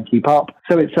to try and keep up.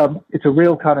 So it's a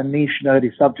real kind of niche,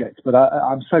 nerdy subject, but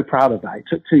I'm so proud of that. It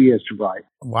took 2 years to write.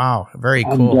 Wow, very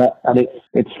cool. And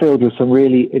it's filled with some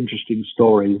really interesting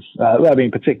stories.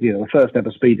 Particularly the first ever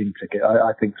speeding ticket,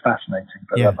 I think is fascinating,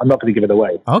 but I'm not going to give it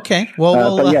away. Okay,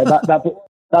 well, but yeah,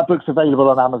 that book's available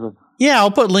on Amazon. Yeah,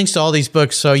 I'll put links to all these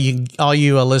books so all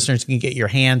you listeners can get your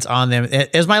hands on them.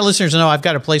 As my listeners know, I've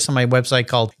got a place on my website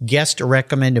called Guest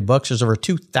Recommended Books. There's over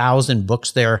 2,000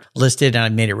 books there listed, and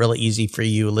I've made it really easy for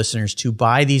you listeners to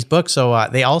buy these books. So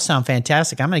they all sound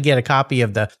fantastic. I'm going to get a copy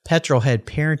of the Petrolhead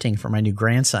Parenting for my new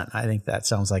grandson. I think that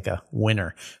sounds like a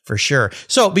winner for sure.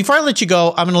 So before I let you go,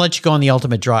 I'm going to let you go on the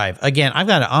ultimate drive. Again, I've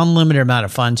got an unlimited amount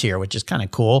of funds here, which is kind of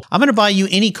cool. I'm going to buy you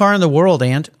any car in the world,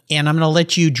 and I'm going to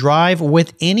let you drive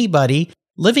with anybody,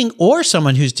 living or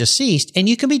someone who's deceased, and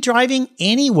you can be driving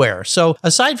anywhere. So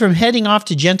aside from heading off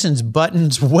to Jensen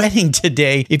Button's wedding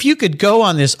today, if you could go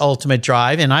on this ultimate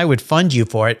drive and I would fund you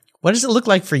for it, what does it look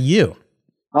like for you?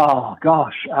 Oh,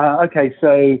 gosh. Okay,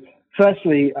 so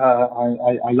firstly,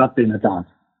 I love being a dad.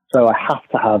 So I have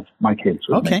to have my kids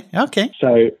with me. Okay.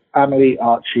 So Emily,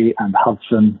 Archie, and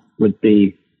Hudson would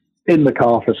be in the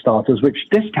car for starters, which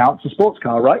discounts a sports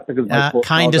car, right? Because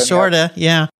kind of, sort of,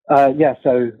 yeah. I'd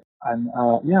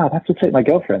have to take my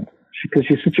girlfriend because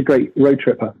she's such a great road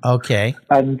tripper. Okay.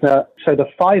 And so the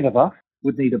 5 of us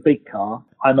would need a big car.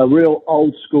 I'm a real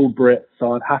old school Brit,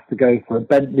 so I'd have to go for a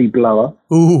Bentley blower.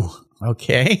 Ooh,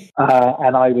 Okay.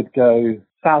 And I would go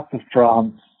south of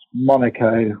France,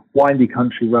 Monaco, windy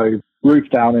country roads, roof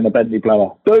down in a Bentley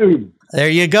blower. Boom! There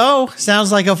you go.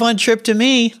 Sounds like a fun trip to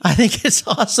me. I think it's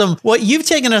awesome. Well, you've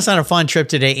taken us on a fun trip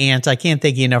today, Ant. I can't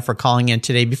thank you enough for calling in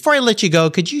today. Before I let you go,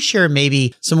 could you share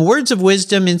maybe some words of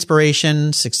wisdom,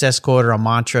 inspiration, success quote, or a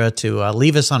mantra to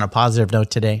leave us on a positive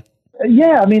note today?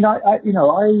 Yeah, I mean, I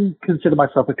consider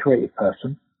myself a creative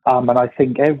person. And I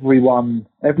think every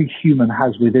human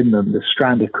has within them this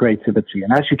strand of creativity.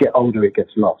 And as you get older, it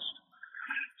gets lost.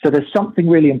 So there's something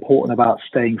really important about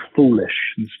staying foolish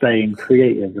and staying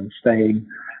creative and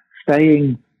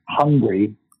staying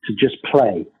hungry to just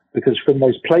play. Because from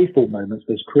those playful moments,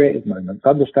 those creative moments,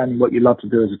 understanding what you love to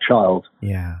do as a child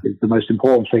is the most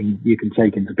important thing you can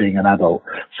take into being an adult.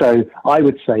 So I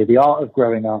would say the art of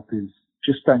growing up is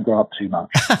just don't grow up too much.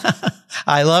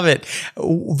 I love it.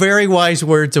 Very wise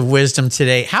words of wisdom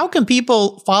today. How can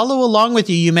people follow along with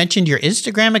you? You mentioned your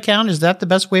Instagram account. Is that the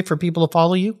best way for people to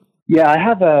follow you? Yeah, I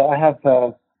have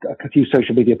a few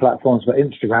social media platforms, but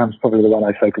Instagram's probably the one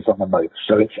I focus on the most.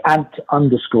 So it's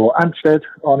ant_Anstead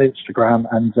on Instagram.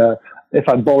 And if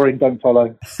I'm boring, don't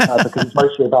follow because it's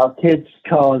mostly about kids,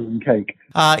 cars, and cake.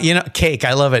 Cake.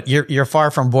 I love it. You're far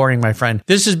from boring, my friend.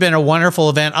 This has been a wonderful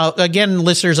event. Again,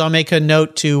 listeners, I'll make a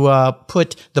note to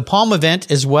put the Palm event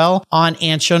as well on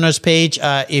Ant's show notes page.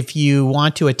 If you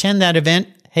want to attend that event,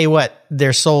 hey,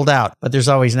 they're sold out, but there's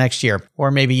always next year.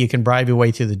 Or maybe you can bribe your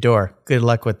way through the door. Good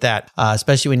luck with that,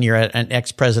 especially when you're at an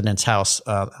ex-president's house.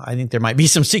 I think there might be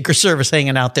some Secret Service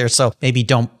hanging out there, so maybe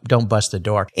don't bust the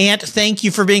door. Ant, thank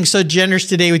you for being so generous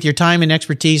today with your time and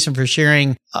expertise and for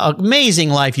sharing an amazing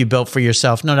life you built for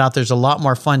yourself. No doubt there's a lot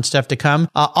more fun stuff to come.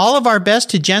 All of our best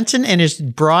to Jensen and his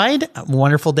bride. A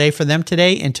wonderful day for them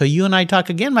today. Until you and I talk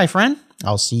again, my friend,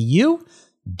 I'll see you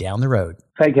down the road.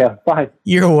 Take care. Bye.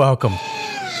 You're welcome.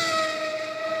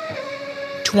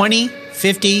 20,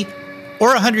 50,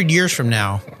 or 100 years from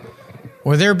now,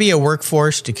 will there be a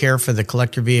workforce to care for the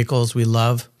collector vehicles we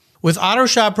love? With auto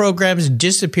shop programs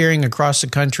disappearing across the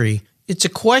country, it's a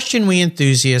question we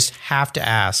enthusiasts have to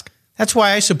ask. That's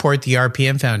why I support the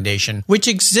RPM Foundation, which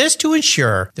exists to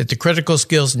ensure that the critical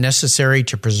skills necessary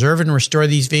to preserve and restore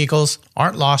these vehicles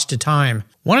aren't lost to time.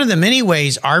 One of the many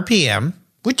ways RPM,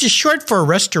 which is short for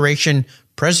Restoration,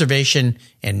 Preservation,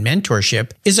 and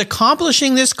Mentorship, is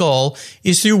accomplishing this goal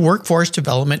is through workforce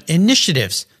development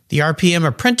initiatives. The RPM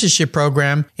Apprenticeship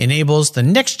Program enables the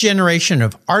next generation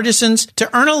of artisans to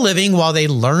earn a living while they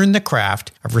learn the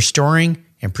craft of restoring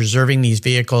and preserving these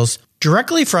vehicles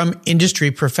directly from industry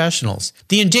professionals.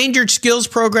 The Endangered Skills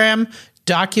Program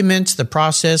documents the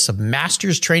process of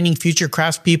masters training future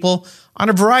craftspeople on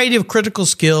a variety of critical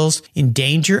skills in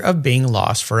danger of being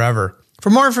lost forever. For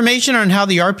more information on how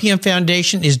the RPM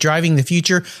Foundation is driving the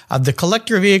future of the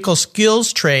collector vehicle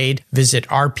skills trade, visit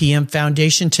RPM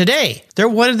Foundation today. They're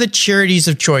one of the charities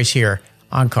of choice here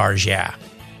on Cars Yeah!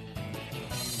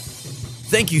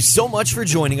 Thank you so much for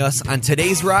joining us on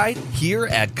today's ride here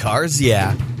at Cars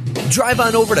Yeah! Drive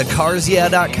on over to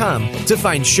carsyeah.com to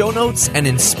find show notes and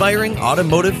inspiring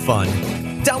automotive fun.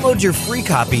 Download your free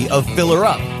copy of Filler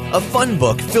Up, a fun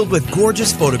book filled with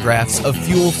gorgeous photographs of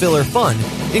fuel filler fun,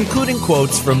 including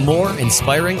quotes from more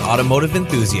inspiring automotive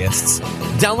enthusiasts.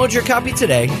 Download your copy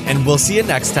today, and we'll see you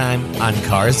next time on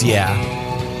Cars Yeah!